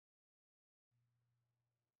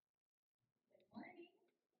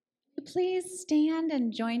you please stand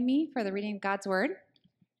and join me for the reading of God's Word?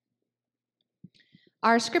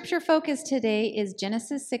 Our scripture focus today is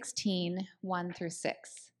Genesis 16, 1 through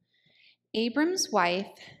 6. Abram's wife,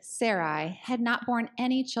 Sarai, had not borne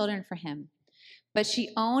any children for him, but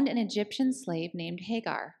she owned an Egyptian slave named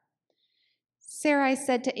Hagar. Sarai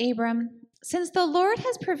said to Abram, "Since the Lord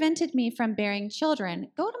has prevented me from bearing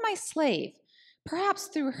children, go to my slave. Perhaps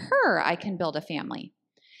through her I can build a family."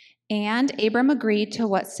 And Abram agreed to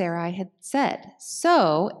what Sarai had said.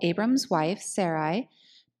 So Abram's wife, Sarai,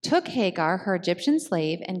 took Hagar, her Egyptian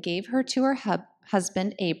slave, and gave her to her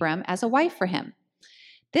husband Abram as a wife for him.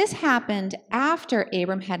 This happened after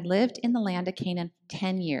Abram had lived in the land of Canaan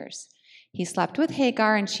 10 years. He slept with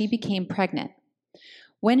Hagar, and she became pregnant.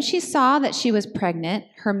 When she saw that she was pregnant,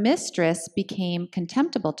 her mistress became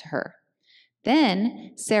contemptible to her.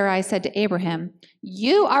 Then Sarai said to Abraham,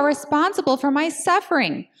 "You are responsible for my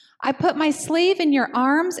suffering. I put my slave in your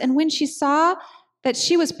arms, and when she saw that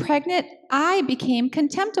she was pregnant, I became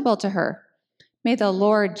contemptible to her. May the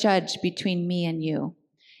Lord judge between me and you."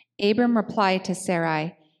 Abram replied to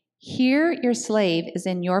Sarai, "Here your slave is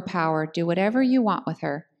in your power. Do whatever you want with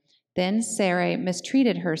her." Then Sarai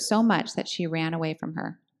mistreated her so much that she ran away from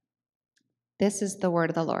her. This is the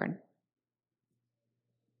word of the Lord.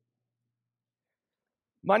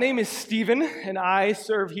 My name is Stephen, and I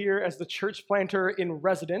serve here as the church planter in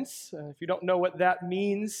residence. If you don't know what that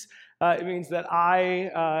means, it means that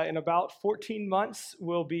I, in about 14 months,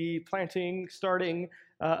 will be starting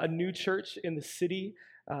a new church in the city.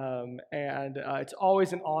 It's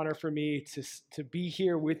always an honor for me to be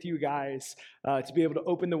here with you guys, to be able to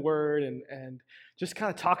open the Word and just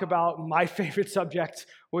kind of talk about my favorite subject,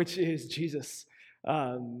 which is Jesus.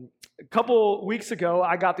 A couple weeks ago,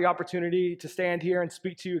 I got the opportunity to stand here and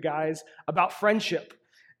speak to you guys about friendship.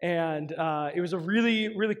 And it was a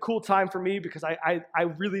really, really cool time for me because I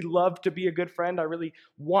really love to be a good friend. I really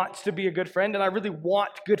want to be a good friend, and I really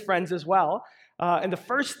want good friends as well. And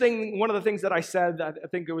one of the things that I said, I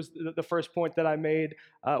think it was the first point that I made,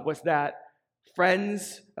 was that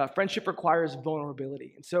friendship requires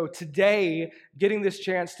vulnerability. And so today, getting this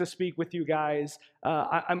chance to speak with you guys,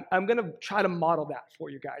 I'm going to try to model that for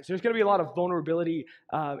you guys. There's going to be a lot of vulnerability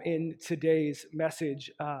in today's message.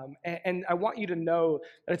 And I want you to know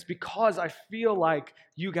that it's because I feel like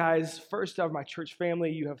you guys, first are my church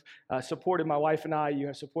family. You have supported my wife and I. You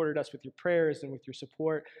have supported us with your prayers and with your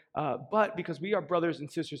support. But because we are brothers and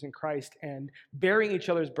sisters in Christ, and bearing each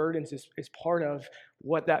other's burdens is part of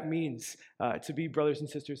what that means to be brothers and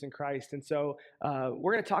sisters in Christ. And so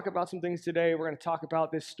we're going to talk about some things today. We're going to talk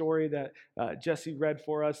about this story that Jesse read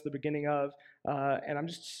for us, the beginning of, and I'm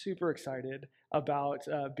just super excited about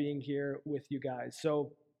being here with you guys.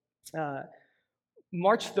 So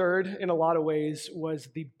March 3rd, in a lot of ways, was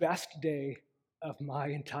the best day of my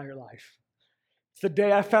entire life. It's the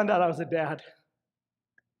day I found out I was a dad.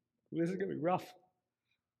 This is going to be rough.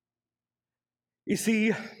 You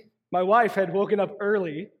see, my wife had woken up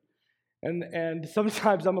early, and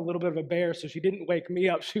sometimes I'm a little bit of a bear, so she didn't wake me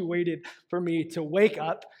up. She waited for me to wake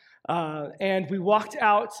up. And we walked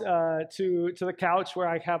out to the couch where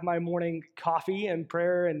I have my morning coffee and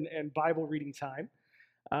prayer and Bible reading time.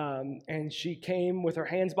 And she came with her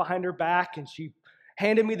hands behind her back, and she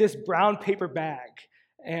handed me this brown paper bag.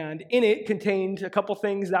 And in it contained a couple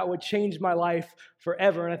things that would change my life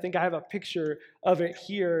forever. And I think I have a picture of it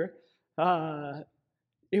here.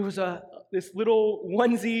 It was this little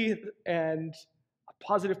onesie and a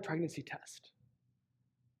positive pregnancy test.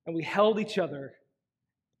 And we held each other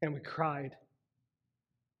and we cried.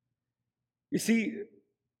 You see,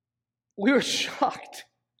 we were shocked.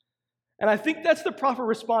 And I think that's the proper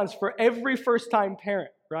response for every first-time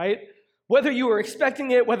parent, right? Whether you were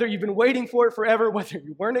expecting it, whether you've been waiting for it forever, whether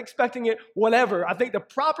you weren't expecting it, whatever, I think the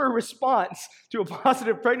proper response to a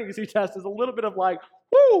positive pregnancy test is a little bit of like,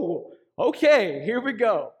 whoo, okay, here we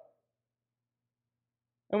go.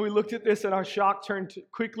 And we looked at this, and our shock turned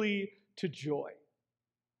quickly to joy.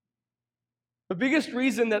 The biggest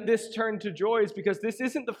reason that this turned to joy is because this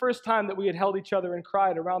isn't the first time that we had held each other and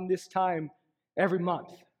cried around this time every month.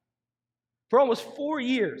 For almost 4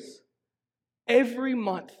 years, every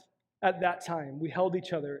month at that time, we held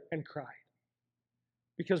each other and cried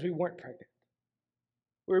because we weren't pregnant.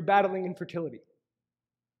 We were battling infertility.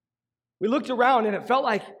 We looked around, and it felt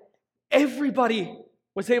like everybody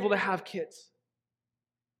was able to have kids.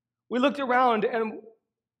 We looked around, and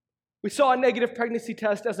we saw a negative pregnancy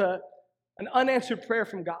test as an unanswered prayer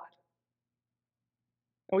from God.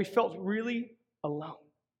 And we felt really alone.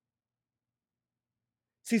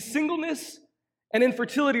 See, singleness and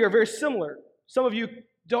infertility are very similar. Some of you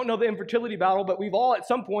don't know the infertility battle, but we've all at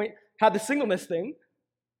some point had the singleness thing.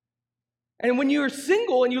 And when you're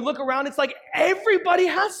single and you look around, it's like everybody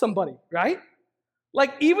has somebody, right?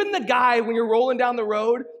 Like even the guy, when you're rolling down the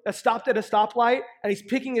road that stopped at a stoplight and he's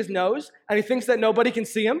picking his nose and he thinks that nobody can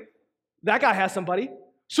see him, that guy has somebody.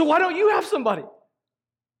 So why don't you have somebody?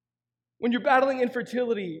 When you're battling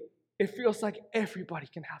infertility, it feels like everybody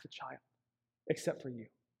can have a child except for you.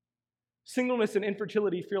 Singleness and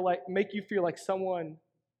infertility make you feel like someone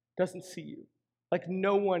doesn't see you, like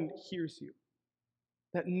no one hears you,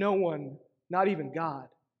 that no one, not even God,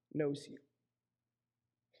 knows you.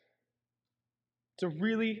 It's a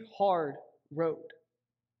really hard road.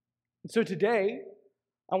 And so today,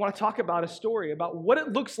 I want to talk about a story about what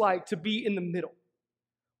it looks like to be in the middle,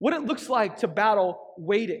 what it looks like to battle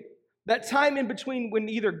waiting, that time in between when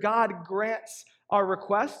either God grants our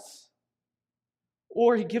requests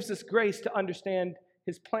or he gives us grace to understand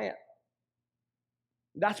his plan.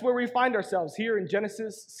 That's where we find ourselves here in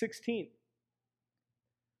Genesis 16.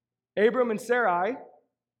 Abram and Sarai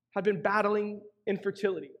have been battling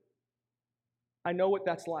infertility. I know what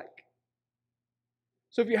that's like.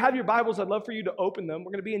 So if you have your Bibles, I'd love for you to open them.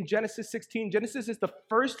 We're going to be in Genesis 16. Genesis is the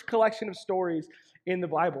first collection of stories in the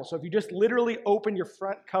Bible. So if you just literally open your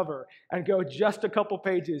front cover and go just a couple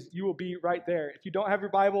pages, you will be right there. If you don't have your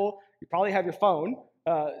Bible, you probably have your phone.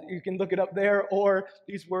 You can look it up there, or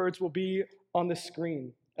these words will be on the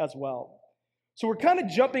screen as well. So we're kind of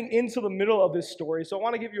jumping into the middle of this story, so I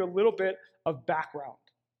want to give you a little bit of background.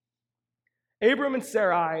 Abram and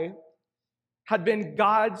Sarai had been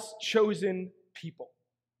God's chosen people.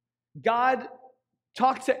 God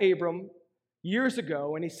talked to Abram years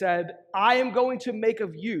ago, and he said, I am going to make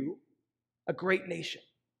of you a great nation,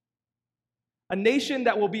 a nation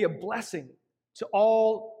that will be a blessing to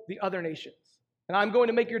all the other nations. And I'm going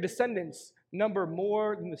to make your descendants number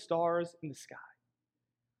more than the stars in the sky.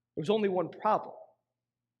 There was only one problem.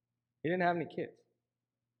 He didn't have any kids.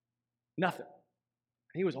 Nothing.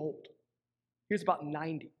 And he was old. He was about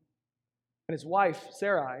 90. And his wife,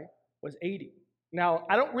 Sarai, was 80. Now,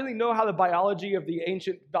 I don't really know how the biology of the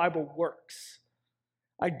ancient Bible works.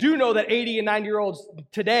 I do know that 80 and 90-year-olds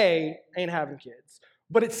today ain't having kids.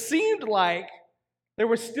 But it seemed like there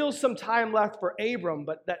was still some time left for Abram,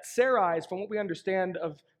 but that Sarai, from what we understand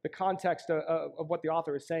of the context of what the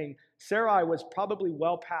author is saying, Sarai was probably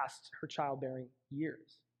well past her childbearing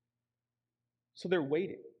years. So they're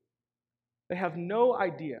waiting. They have no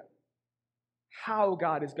idea how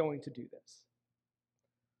God is going to do this.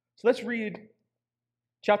 So let's read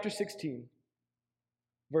chapter 16,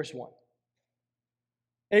 verse 1.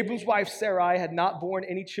 Abram's wife Sarai had not borne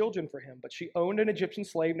any children for him, but she owned an Egyptian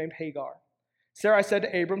slave named Hagar. Sarai said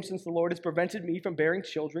to Abram, since the Lord has prevented me from bearing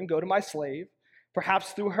children, go to my slave.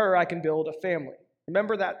 Perhaps through her I can build a family.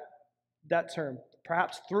 Remember that term.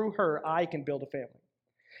 Perhaps through her I can build a family.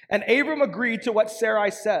 And Abram agreed to what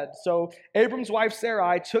Sarai said. So Abram's wife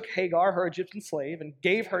Sarai took Hagar, her Egyptian slave, and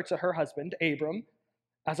gave her to her husband, Abram,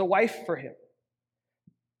 as a wife for him.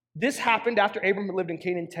 This happened after Abram had lived in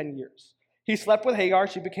Canaan 10 years. He slept with Hagar,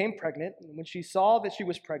 she became pregnant, and when she saw that she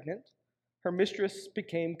was pregnant, her mistress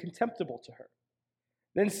became contemptible to her.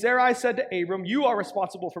 Then Sarai said to Abram, you are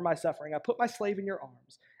responsible for my suffering. I put my slave in your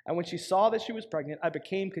arms, and when she saw that she was pregnant, I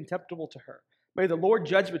became contemptible to her. May the Lord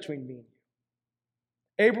judge between me and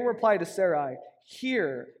you. Abram replied to Sarai,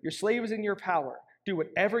 here, your slave is in your power. Do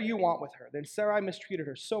whatever you want with her. Then Sarai mistreated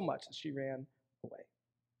her so much that she ran away.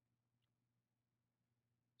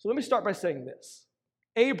 So let me start by saying this.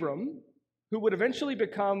 Abram, who would eventually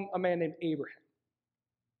become a man named Abraham,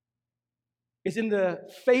 is in the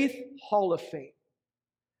Faith Hall of Fame.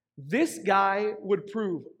 This guy would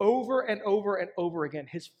prove over and over and over again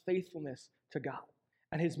his faithfulness to God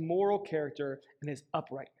and his moral character and his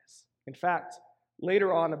uprightness. In fact,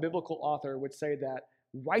 later on, a biblical author would say that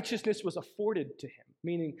righteousness was afforded to him,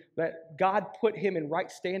 meaning that God put him in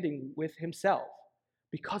right standing with himself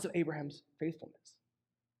because of Abraham's faithfulness.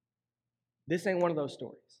 This ain't one of those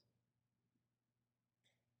stories.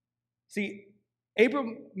 See,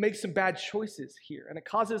 Abram makes some bad choices here, and it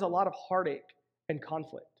causes a lot of heartache and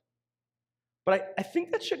conflict. But I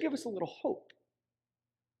think that should give us a little hope.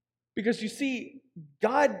 Because you see,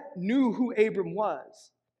 God knew who Abram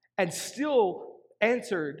was and still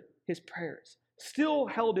answered his prayers, still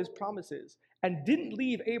held his promises, and didn't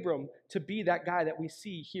leave Abram to be that guy that we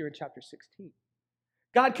see here in chapter 16.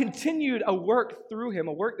 God continued a work through him,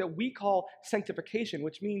 a work that we call sanctification,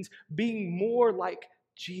 which means being more like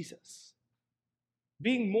Jesus,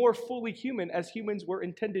 being more fully human as humans were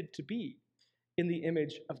intended to be in the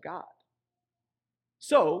image of God.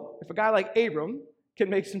 So, if a guy like Abram can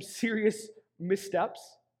make some serious missteps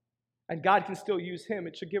and God can still use him,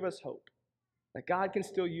 it should give us hope that God can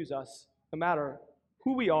still use us no matter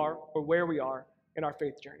who we are or where we are in our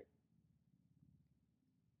faith journey.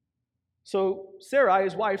 So Sarai,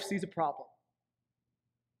 his wife, sees a problem.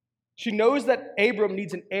 She knows that Abram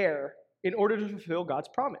needs an heir in order to fulfill God's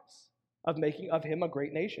promise of making of him a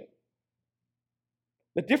great nation.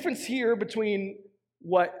 The difference here between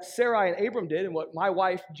what Sarai and Abram did and what my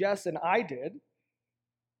wife Jess and I did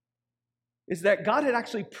is that God had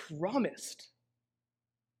actually promised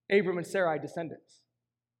Abram and Sarai descendants.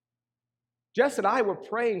 Jess and I were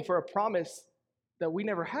praying for a promise that we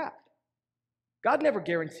never had. God never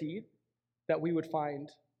guaranteed that we would find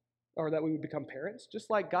or that we would become parents, just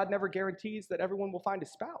like God never guarantees that everyone will find a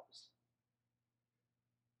spouse.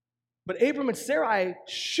 But Abram and Sarai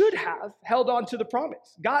should have held on to the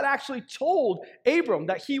promise. God actually told Abram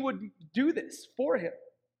that he would do this for him.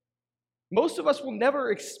 Most of us will never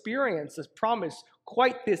experience this promise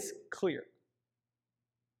quite this clear.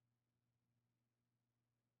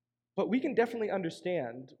 But we can definitely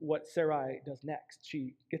understand what Sarai does next.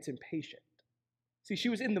 She gets impatient. See, she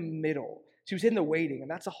was in the middle. She was in the waiting, and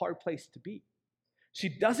that's a hard place to be. She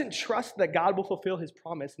doesn't trust that God will fulfill his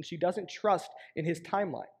promise, and she doesn't trust in his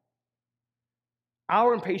timeline.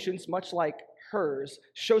 Our impatience, much like hers,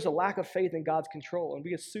 shows a lack of faith in God's control, and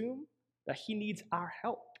we assume that he needs our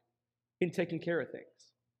help in taking care of things.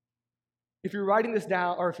 If you're writing this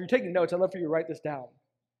down, or if you're taking notes, I'd love for you to write this down.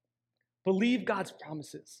 Believe God's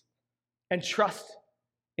promises and trust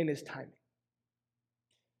in his timing.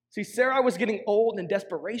 See, Sarah was getting old and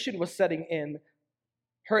desperation was setting in.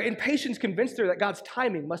 Her impatience convinced her that God's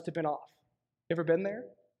timing must have been off. Ever been there?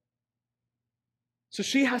 So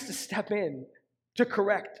she has to step in to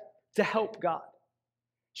correct, to help God.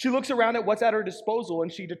 She looks around at what's at her disposal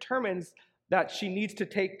and she determines that she needs to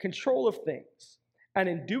take control of things. And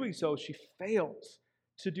in doing so, she fails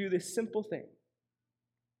to do this simple thing,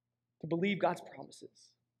 to believe God's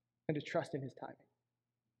promises and to trust in his timing.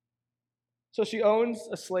 So she owns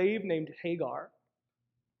a slave named Hagar.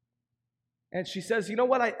 And she says, you know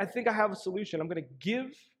what, I think I have a solution. I'm going to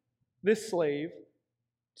give this slave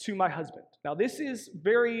to my husband. Now, this is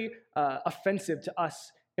very offensive to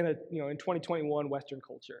us in 2021 Western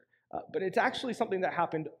culture. But it's actually something that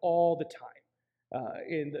happened all the time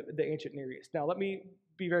in the ancient Near East. Now, let me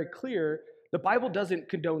be very clear. The Bible doesn't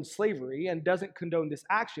condone slavery and doesn't condone this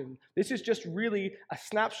action. This is just really a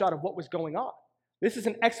snapshot of what was going on. This is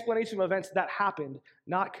an explanation of events that happened,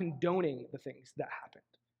 not condoning the things that happened.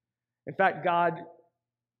 In fact, God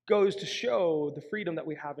goes to show the freedom that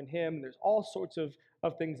we have in him. And there's all sorts of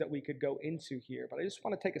things that we could go into here. But I just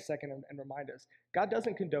want to take a second and remind us, God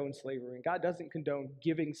doesn't condone slavery, and God doesn't condone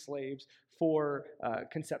giving slaves for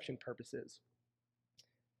conception purposes.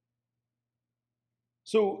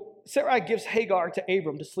 So Sarai gives Hagar to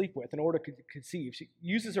Abram to sleep with in order to conceive. She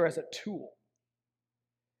uses her as a tool.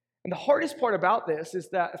 And the hardest part about this is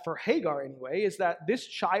that, for Hagar anyway, is that this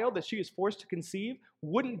child that she is forced to conceive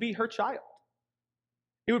wouldn't be her child.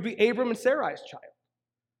 It would be Abram and Sarai's child.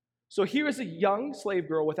 So here is a young slave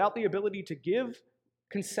girl without the ability to give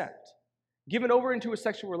consent, given over into a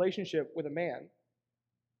sexual relationship with a man,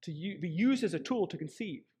 to be used as a tool to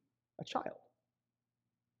conceive a child.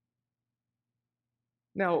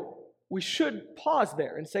 Now, we should pause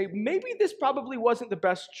there and say, maybe this probably wasn't the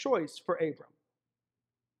best choice for Abram.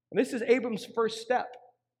 And this is Abram's first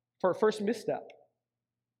misstep.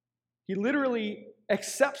 He literally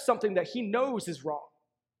accepts something that he knows is wrong.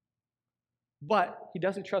 But he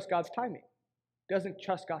doesn't trust God's timing. Doesn't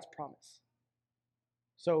trust God's promise.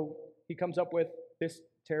 So he comes up with this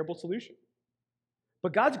terrible solution.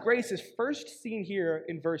 But God's grace is first seen here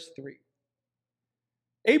in verse 3.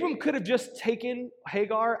 Abram could have just taken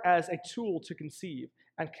Hagar as a tool to conceive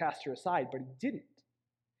and cast her aside, but he didn't.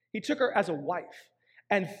 He took her as a wife.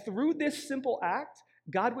 And through this simple act,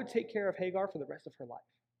 God would take care of Hagar for the rest of her life.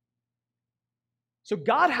 So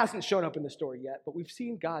God hasn't shown up in the story yet, but we've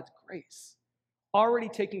seen God's grace already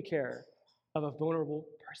taking care of a vulnerable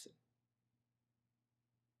person.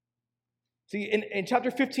 See, in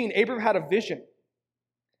chapter 15, Abram had a vision.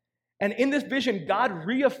 And in this vision, God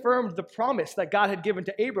reaffirmed the promise that God had given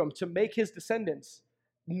to Abram to make his descendants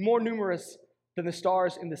more numerous than the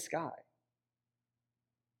stars in the sky.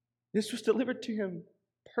 This was delivered to him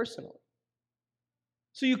personally.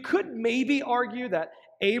 So you could maybe argue that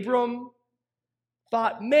Abram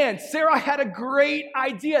thought, man, Sarah had a great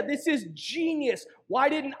idea. This is genius. Why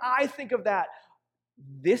didn't I think of that?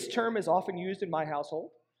 This term is often used in my household.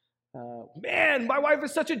 Man, my wife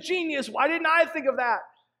is such a genius. Why didn't I think of that?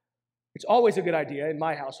 It's always a good idea in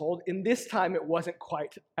my household. In this time, it wasn't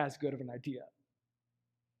quite as good of an idea.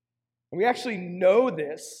 And we actually know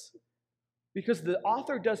this because the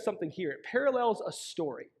author does something here. It parallels a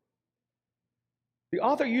story. The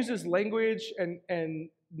author uses language and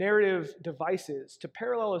narrative devices to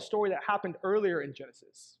parallel a story that happened earlier in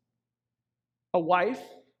Genesis. A wife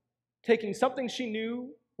taking something she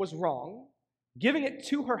knew was wrong, giving it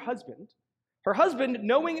to her husband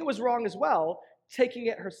knowing it was wrong as well, taking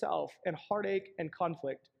it herself, and heartache and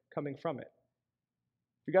conflict coming from it.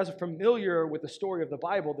 If you guys are familiar with the story of the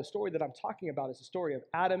Bible, the story that I'm talking about is the story of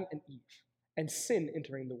Adam and Eve and sin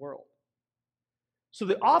entering the world. So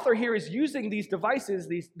the author here is using these devices,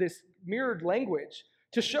 this mirrored language,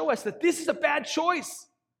 to show us that this is a bad choice.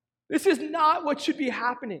 This is not what should be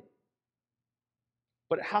happening.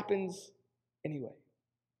 But it happens anyway.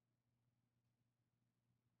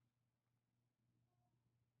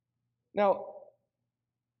 Now,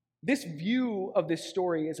 this view of this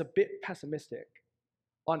story is a bit pessimistic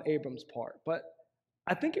on Abram's part, but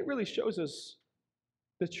I think it really shows us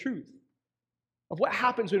the truth of what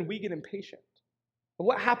happens when we get impatient, of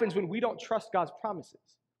what happens when we don't trust God's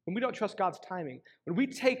promises, when we don't trust God's timing, when we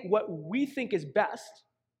take what we think is best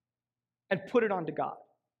and put it onto God.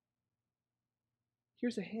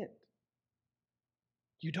 Here's a hint.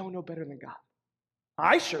 You don't know better than God.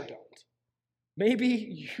 I sure don't. Maybe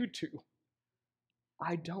you do.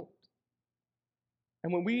 I don't.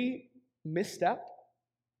 And when we misstep,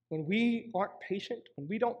 when we aren't patient, when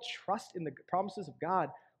we don't trust in the promises of God,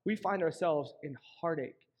 we find ourselves in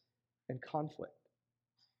heartache and conflict.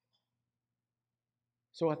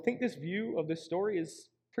 So I think this view of this story is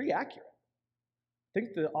pretty accurate. I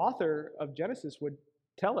think the author of Genesis would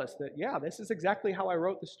tell us that, yeah, this is exactly how I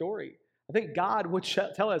wrote the story. I think God would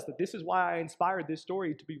tell us that this is why I inspired this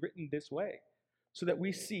story to be written this way, so that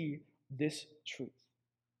we see this truth.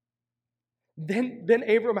 Then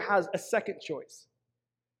Abram has a second choice.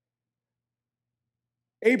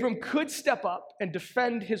 Abram could step up and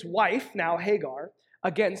defend his wife, now Hagar,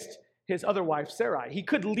 against his other wife, Sarai. He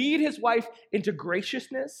could lead his wife into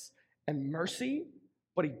graciousness and mercy,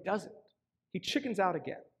 but he doesn't. He chickens out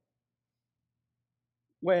again.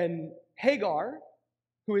 When Hagar,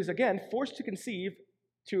 who is again forced to conceive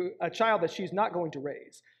to a child that she's not going to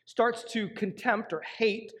raise, starts to contempt or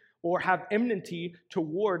hate or have enmity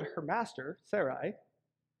toward her master,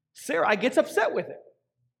 Sarai gets upset with it.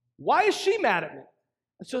 Why is she mad at me?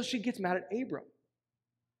 And so she gets mad at Abram.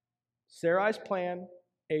 Sarai's plan,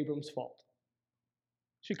 Abram's fault.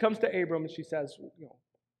 She comes to Abram and she says,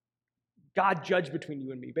 God judge between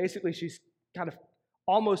you and me. Basically, she's kind of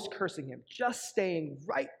almost cursing him, just staying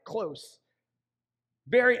right close,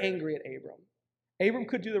 very angry at Abram. Abram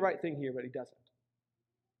could do the right thing here, but he doesn't.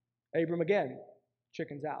 Abram, again,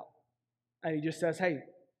 chickens out. And he just says, hey,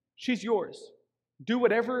 she's yours. Do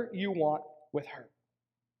whatever you want with her.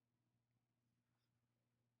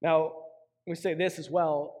 Now, we say this as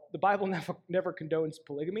well. The Bible never condones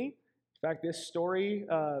polygamy. In fact, this story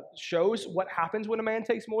shows what happens when a man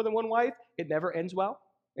takes more than one wife. It never ends well.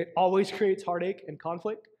 It always creates heartache and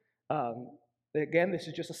conflict. Again, this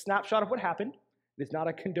is just a snapshot of what happened. It is not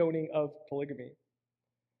a condoning of polygamy.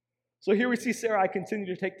 So here we see Sarai continue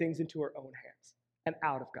to take things into her own hands and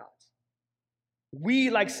out of God's. We,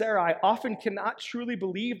 like Sarai, often cannot truly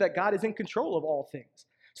believe that God is in control of all things.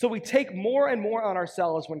 So we take more and more on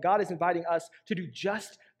ourselves when God is inviting us to do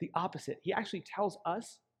just the opposite. He actually tells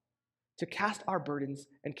us to cast our burdens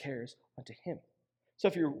and cares onto him. So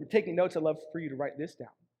if you're taking notes, I'd love for you to write this down.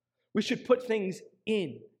 We should put things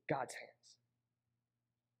in God's hands.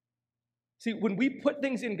 See, when we put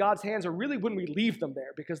things in God's hands, or really when we leave them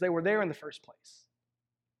there because they were there in the first place,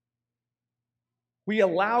 we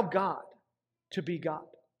allow God to be God.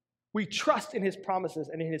 We trust in his promises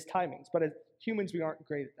and in his timings, but as humans, we aren't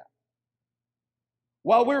great at that.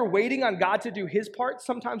 While we're waiting on God to do his part,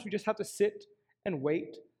 sometimes we just have to sit and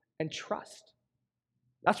wait and trust.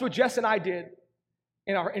 That's what Jess and I did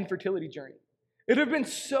in our infertility journey. It would have been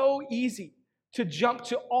so easy to jump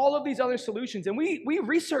to all of these other solutions, and we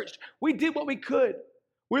researched. We did what we could.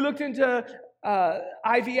 We looked into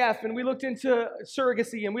IVF, and we looked into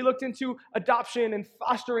surrogacy, and we looked into adoption and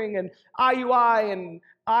fostering and IUI and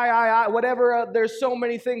III, whatever. There's so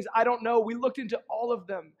many things. I don't know. We looked into all of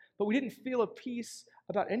them, but we didn't feel a peace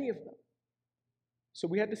about any of them. So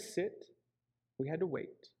we had to sit, we had to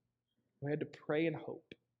wait, we had to pray and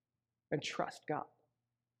hope and trust God.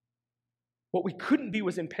 What we couldn't be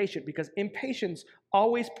was impatient, because impatience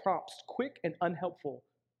always prompts quick and unhelpful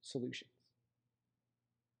solutions.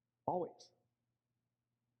 Always.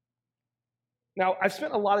 Now, I've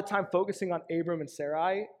spent a lot of time focusing on Abram and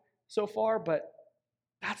Sarai so far, but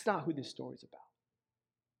that's not who this story is about.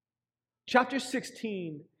 Chapter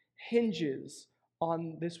 16 hinges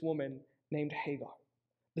on this woman named Hagar,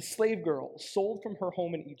 the slave girl sold from her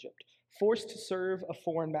home in Egypt, forced to serve a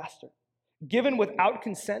foreign master. given without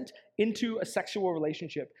consent into a sexual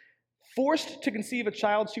relationship, forced to conceive a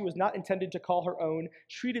child she was not intended to call her own,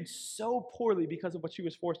 treated so poorly because of what she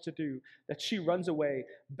was forced to do that she runs away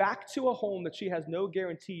back to a home that she has no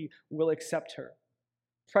guarantee will accept her.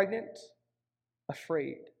 Pregnant,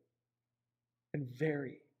 afraid, and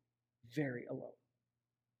very, very alone.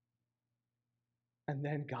 And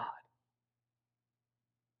then God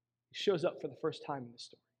shows up for the first time in the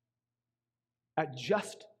story at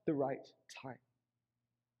just the right time.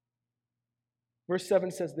 Verse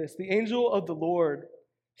 7 says this: the angel of the Lord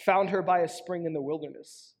found her by a spring in the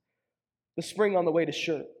wilderness, the spring on the way to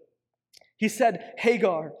Shur. He said,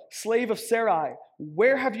 Hagar, slave of Sarai,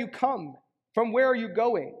 where have you come? From where are you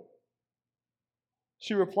going?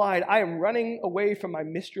 She replied, I am running away from my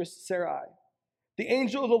mistress Sarai. The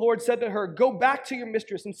angel of the Lord said to her, go back to your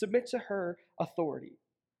mistress and submit to her authority.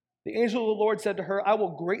 The angel of the Lord said to her, I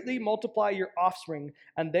will greatly multiply your offspring,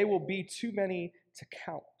 and they will be too many to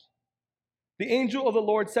count. The angel of the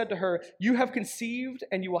Lord said to her, you have conceived,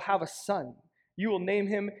 and you will have a son. You will name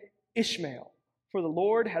him Ishmael, for the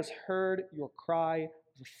Lord has heard your cry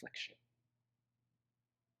of affliction.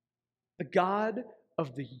 The God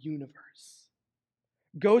of the universe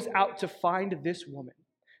goes out to find this woman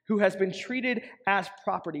who has been treated as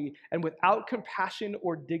property and without compassion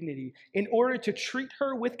or dignity in order to treat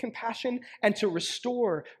her with compassion and to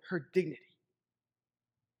restore her dignity.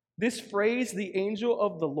 This phrase, the angel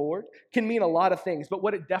of the Lord, can mean a lot of things, but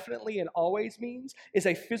what it definitely and always means is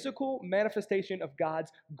a physical manifestation of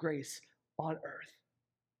God's grace on earth.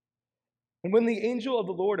 And when the angel of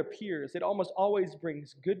the Lord appears, it almost always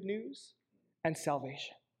brings good news and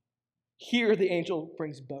salvation. Here, the angel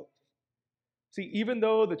brings both. See, even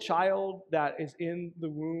though the child that is in the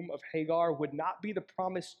womb of Hagar would not be the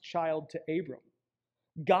promised child to Abram,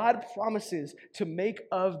 God promises to make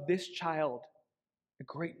of this child a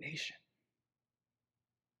great nation.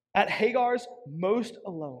 At Hagar's most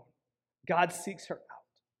alone, God seeks her out,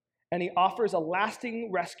 and he offers a lasting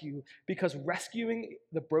rescue because rescuing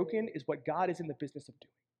the broken is what God is in the business of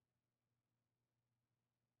doing.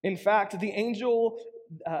 In fact, the angel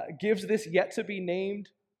gives this yet to be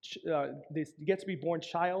born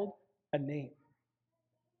child a name,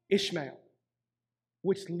 Ishmael,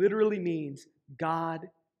 which literally means God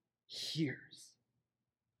hears.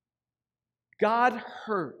 God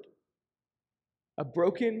heard a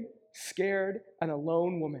broken, scared, and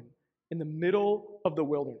alone woman in the middle of the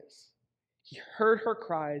wilderness. He heard her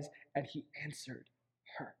cries and he answered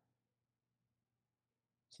her.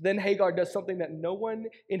 So then Hagar does something that no one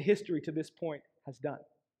in history to this point has done.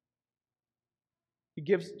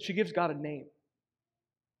 She gives God a name.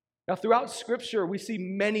 Now, throughout Scripture, we see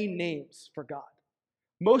many names for God.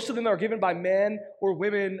 Most of them are given by men or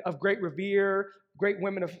women of great revere, great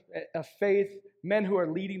women of faith, men who are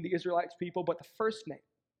leading the Israelites people. But the first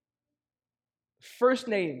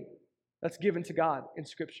name that's given to God in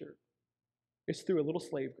Scripture is through a little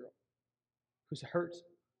slave girl who's hurt,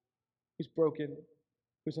 who's broken,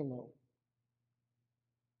 who's alone.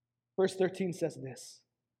 Verse 13 says this: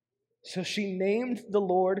 so she named the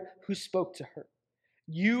Lord who spoke to her,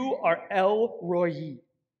 you are El Roi.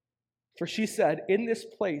 For she said, in this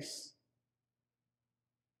place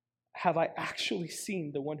have I actually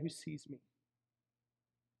seen the one who sees me.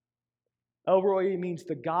 El Roi means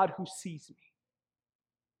the God who sees me.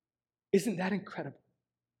 Isn't that incredible?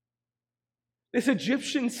 This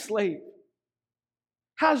Egyptian slave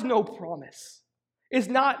has no promise, is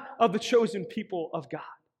not of the chosen people of God.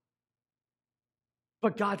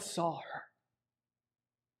 But God saw her.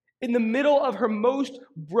 In the middle of her most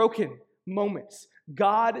broken moments,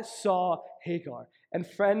 God saw Hagar. And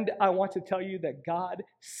friend, I want to tell you that God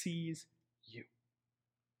sees you.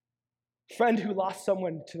 Friend who lost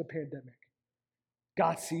someone to the pandemic,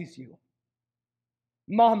 God sees you.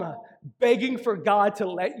 Mama begging for God to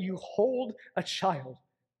let you hold a child,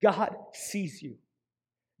 God sees you.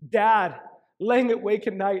 Dad laying awake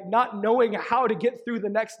at night, not knowing how to get through the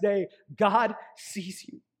next day, God sees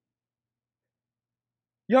you.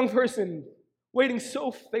 Young person waiting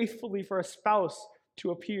so faithfully for a spouse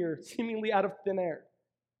to appear, seemingly out of thin air,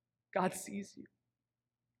 God sees you.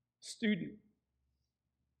 Student,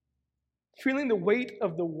 feeling the weight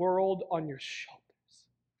of the world on your shoulders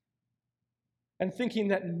and thinking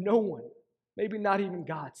that no one, maybe not even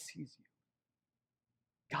God, sees you.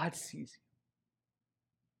 God sees you.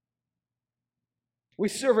 We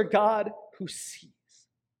serve a God who sees.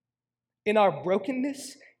 In our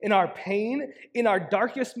brokenness, in our pain, in our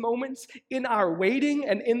darkest moments, in our waiting,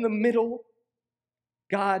 and in the middle,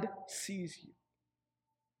 God sees you.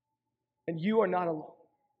 And you are not alone.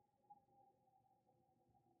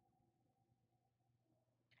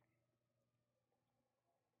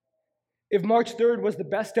 If March 3rd was the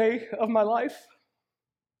best day of my life,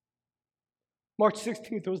 March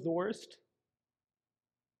 16th was the worst.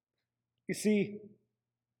 You see,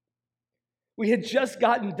 we had just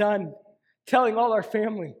gotten done telling all our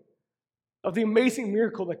family of the amazing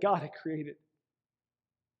miracle that God had created.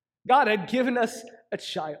 God had given us a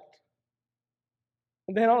child.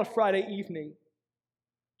 And then on a Friday evening,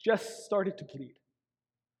 just started to bleed.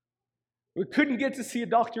 We couldn't get to see a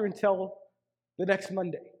doctor until the next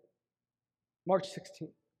Monday, March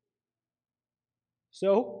 16th.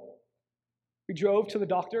 So we drove to the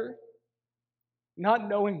doctor, not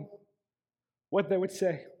knowing what they would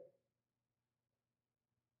say.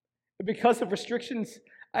 And because of restrictions,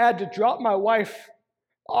 I had to drop my wife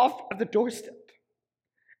off at the doorstep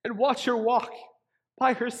and watch her walk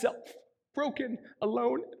by herself, broken,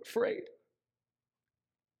 alone, and afraid.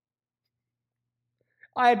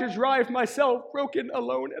 I had to drive myself, broken,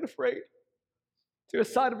 alone, and afraid, to the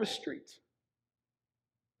side of a street.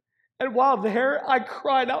 And while there, I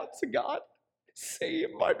cried out to God,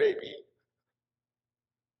 "Save my baby."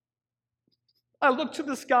 I looked to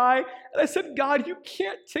the sky and I said, "God, you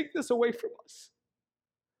can't take this away from us.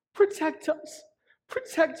 Protect us.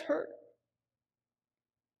 Protect her."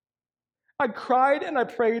 I cried and I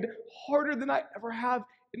prayed harder than I ever have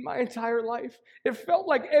in my entire life. It felt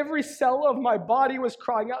like every cell of my body was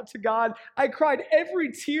crying out to God. I cried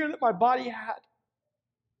every tear that my body had.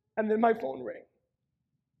 And then my phone rang.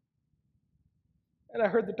 And I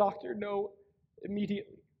heard the doctor know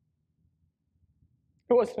immediately.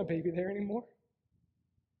 There wasn't a baby there anymore.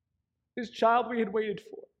 This child we had waited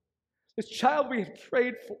for. This child we had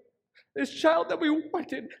prayed for. This child that we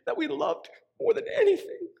wanted, that we loved more than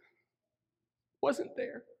anything, wasn't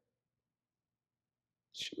there.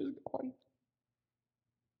 She was gone.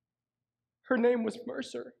 Her name was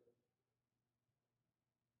Mercer.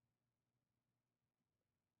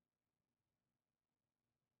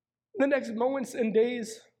 The next moments and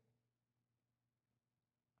days,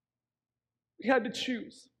 we had to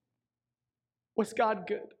choose. Was God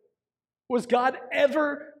good? Was God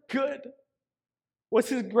ever good? Was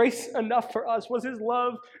his grace enough for us? Was his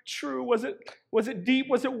love true? Was it deep?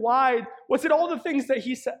 Was it wide? Was it all the things that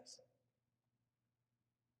he says?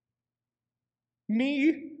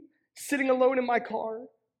 Me, sitting alone in my car,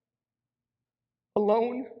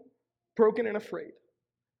 alone, broken and afraid.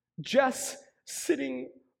 Jess,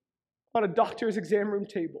 sitting on a doctor's exam room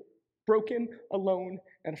table, broken, alone,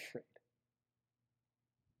 and afraid.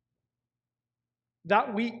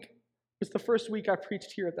 That week was the first week I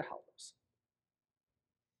preached here at the house.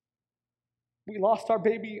 We lost our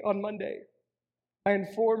baby on Monday. I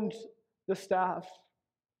informed the staff.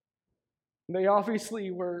 And they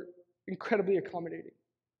obviously were incredibly accommodating.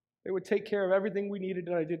 They would take care of everything we needed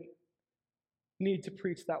that I didn't need to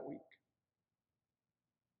preach that week.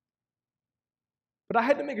 But I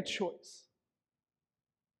had to make a choice.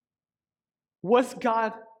 Was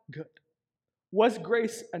God good? Was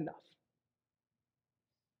grace enough?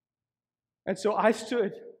 And so I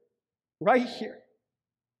stood right here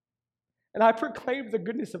and I proclaimed the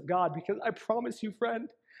goodness of God, because I promise you, friend,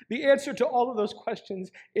 the answer to all of those questions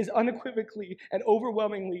is unequivocally and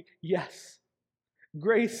overwhelmingly yes.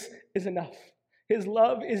 Grace is enough. His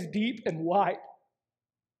love is deep and wide.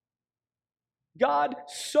 God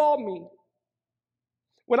saw me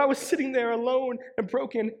when I was sitting there alone and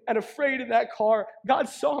broken and afraid in that car. God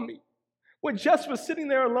saw me. When Jess was sitting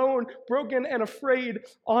there alone, broken and afraid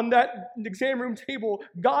on that exam room table,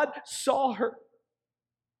 God saw her.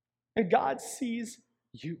 And God sees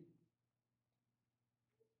you.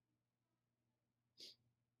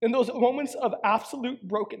 In those moments of absolute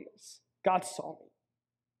brokenness, God saw me.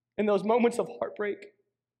 In those moments of heartbreak,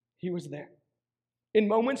 he was there. In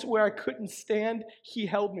moments where I couldn't stand, he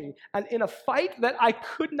held me. And in a fight that I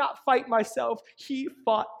could not fight myself, he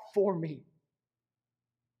fought for me.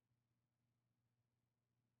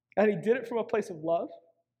 And he did it from a place of love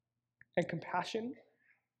and compassion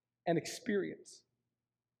and experience.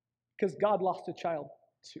 Because God lost a child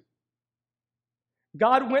too.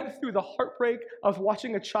 God went through the heartbreak of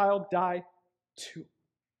watching a child die too.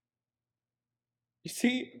 You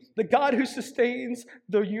see, the God who sustains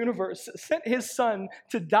the universe sent his son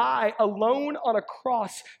to die alone on a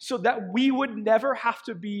cross so that we would never have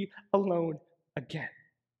to be alone again.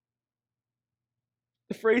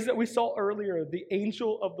 The phrase that we saw earlier, the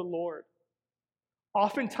angel of the Lord,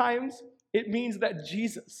 oftentimes it means that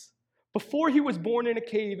Jesus, before he was born in a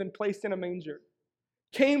cave and placed in a manger,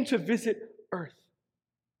 came to visit earth.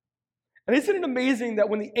 And isn't it amazing that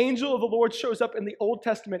when the angel of the Lord shows up in the Old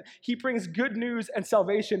Testament, he brings good news and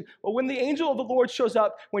salvation. But when the angel of the Lord shows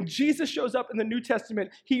up, when Jesus shows up in the New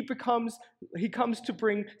Testament, he comes to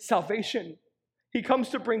bring salvation. He comes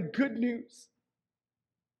to bring good news.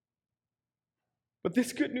 But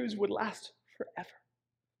this good news would last forever.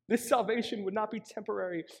 This salvation would not be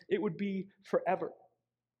temporary, it would be forever.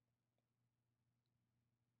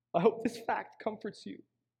 I hope this fact comforts you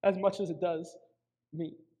as much as it does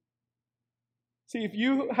me. See, if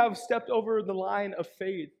you have stepped over the line of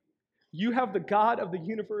faith, you have the God of the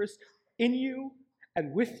universe in you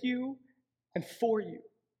and with you and for you.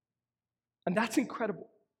 And that's incredible.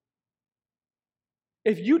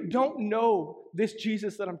 If you don't know this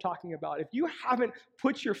Jesus that I'm talking about, if you haven't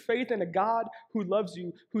put your faith in a God who loves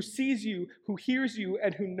you, who sees you, who hears you,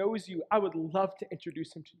 and who knows you, I would love to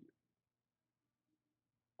introduce him to you.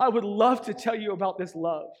 I would love to tell you about this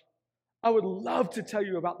love. I would love to tell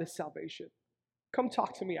you about this salvation. Come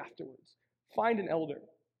talk to me afterwards. Find an elder.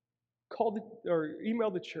 Or email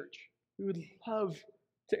the church. We would love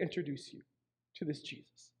to introduce you to this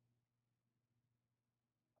Jesus.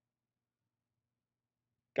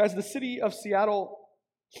 Guys, the city of Seattle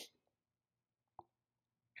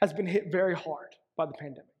has been hit very hard by the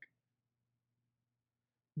pandemic.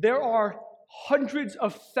 There are hundreds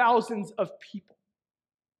of thousands of people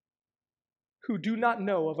who do not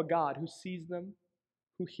know of a God who sees them,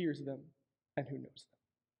 who hears them, and who knows them.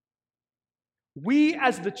 We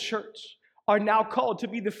as the church are now called to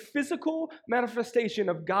be the physical manifestation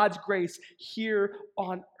of God's grace here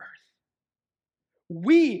on earth.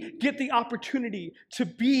 We get the opportunity to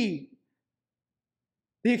be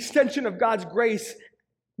the extension of God's grace,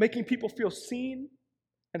 making people feel seen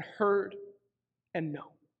and heard and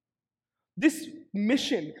known. This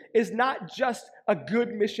mission is not just a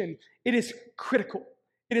good mission, it is critical,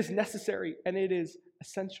 it is necessary, and it is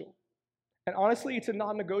essential. And honestly, it's a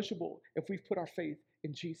non-negotiable if we've put our faith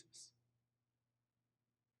in Jesus.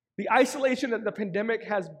 The isolation that the pandemic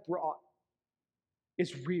has brought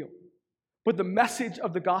is real. But the message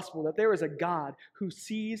of the gospel, that there is a God who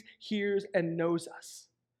sees, hears, and knows us,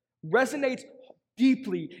 resonates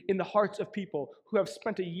deeply in the hearts of people who have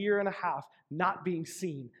spent a year and a half not being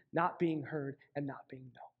seen, not being heard, and not being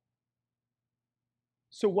known.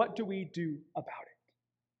 So what do we do about it?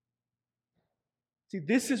 See,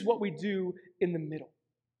 this is what we do in the middle.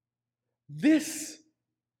 This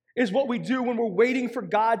is what we do when we're waiting for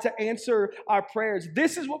God to answer our prayers.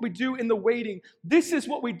 This is what we do in the waiting. This is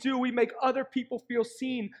what we do. We make other people feel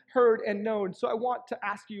seen, heard, and known. So I want to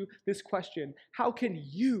ask you this question. How can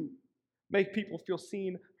you make people feel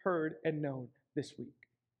seen, heard, and known this week?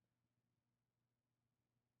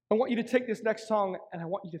 I want you to take this next song and I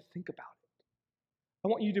want you to think about it. I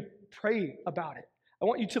want you to pray about it. I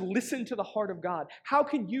want you to listen to the heart of God. How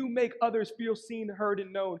can you make others feel seen, heard,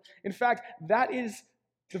 and known? In fact, that is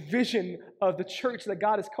the vision of the church that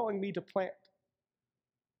God is calling me to plant.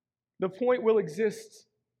 The point will exist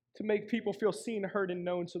to make people feel seen, heard, and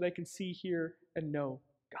known so they can see, hear, and know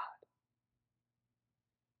God.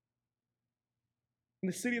 In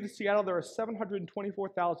the city of Seattle, there are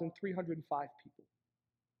 724,305 people,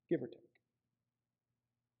 give or take.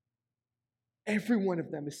 Every one of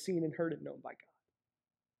them is seen and heard and known by God.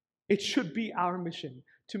 It should be our mission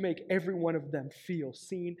to make every one of them feel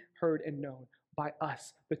seen, heard, and known by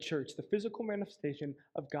us, the church, the physical manifestation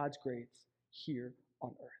of God's grace here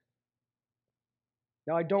on earth.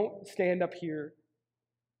 Now, I don't stand up here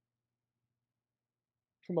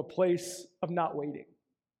from a place of not waiting,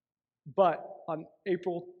 but on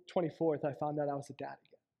April 24th, I found out I was a dad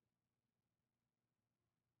again.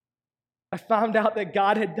 I found out that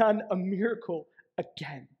God had done a miracle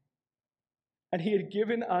again, and he had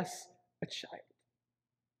given us a child.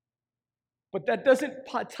 But that doesn't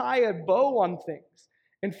tie a bow on things.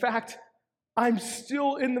 In fact, I'm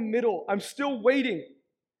still in the middle. I'm still waiting.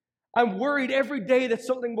 I'm worried every day that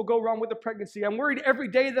something will go wrong with the pregnancy. I'm worried every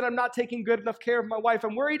day that I'm not taking good enough care of my wife.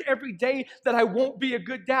 I'm worried every day that I won't be a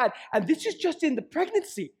good dad. And this is just in the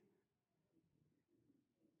pregnancy.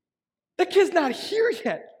 The kid's not here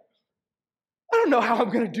yet. I don't know how I'm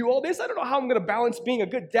going to do all this. I don't know how I'm going to balance being a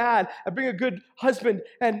good dad and being a good husband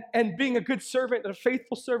and being a good servant and a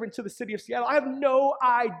faithful servant to the city of Seattle. I have no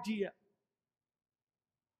idea.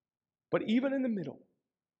 But even in the middle,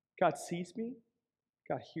 God sees me,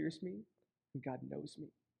 God hears me, and God knows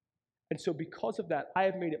me. And so because of that, I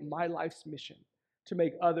have made it my life's mission to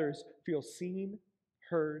make others feel seen,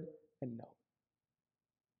 heard, and known.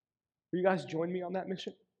 Will you guys join me on that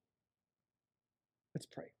mission? Let's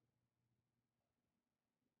pray.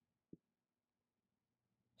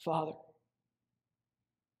 Father,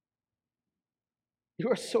 you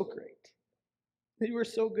are so great. that you are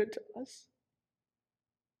so good to us.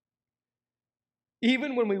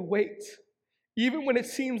 Even when we wait, even when it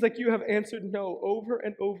seems like you have answered no over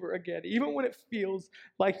and over again, even when it feels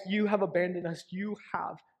like you have abandoned us, you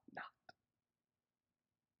have not.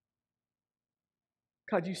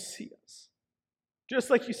 God, you see us, just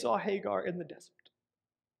like you saw Hagar in the desert.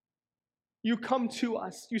 You come to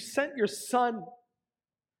us. You sent your Son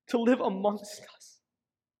to live amongst us,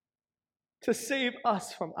 to save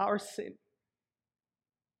us from our sin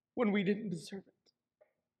when we didn't deserve it.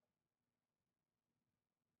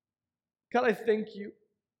 God, I thank you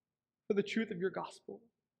for the truth of your gospel,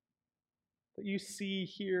 that you see,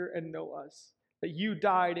 hear, and know us, that you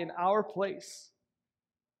died in our place,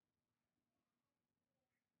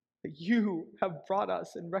 that you have brought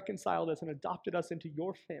us and reconciled us and adopted us into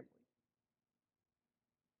your family.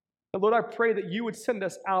 And Lord, I pray that you would send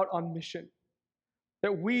us out on mission,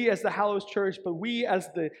 that we as the Hallows Church, but we as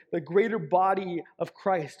the greater body of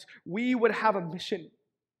Christ, we would have a mission.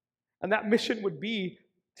 And that mission would be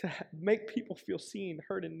to make people feel seen,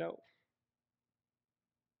 heard, and known,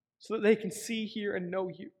 so that they can see, hear, and know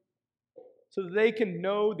you, so that they can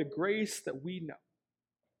know the grace that we know.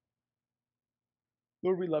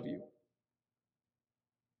 Lord, we love you.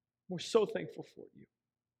 We're so thankful for you.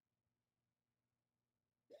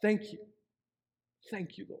 Thank you.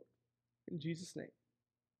 Thank you, Lord. In Jesus' name,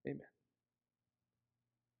 amen.